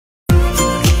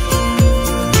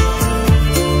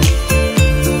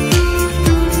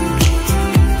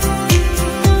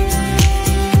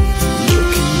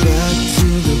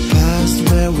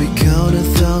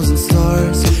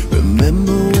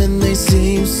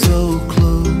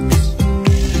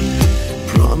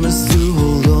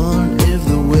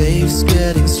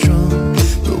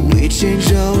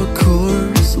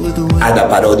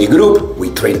Parodi Group,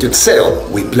 we train to excel,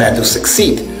 we plan to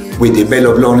succeed, we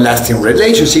develop long-lasting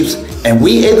relationships, and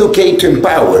we educate to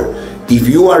empower. If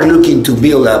you are looking to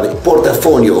build a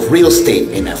portfolio of real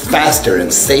estate in a faster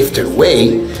and safer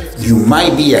way, you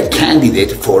might be a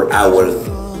candidate for our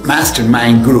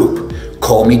Mastermind group.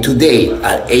 Call me today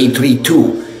at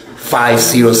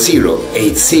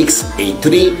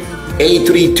 832-500-8683,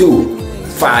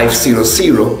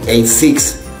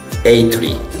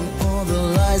 832-500-8683.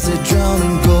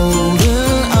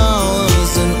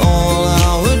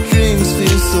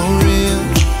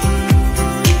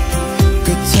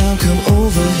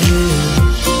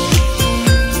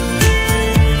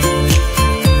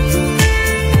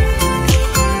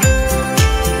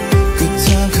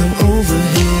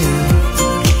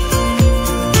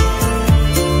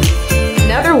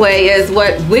 Way is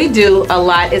what we do a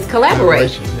lot is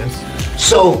collaborate.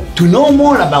 So to know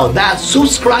more about that,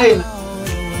 subscribe.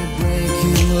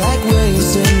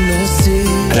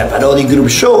 At a Parodi Group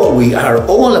show, we are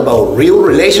all about real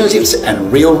relationships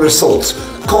and real results.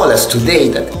 Call us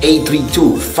today at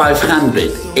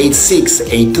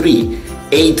 832-500-8683,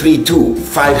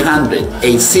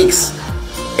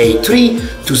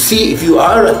 832-500-8683 to see if you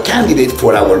are a candidate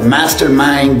for our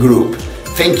Mastermind group.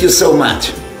 Thank you so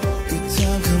much.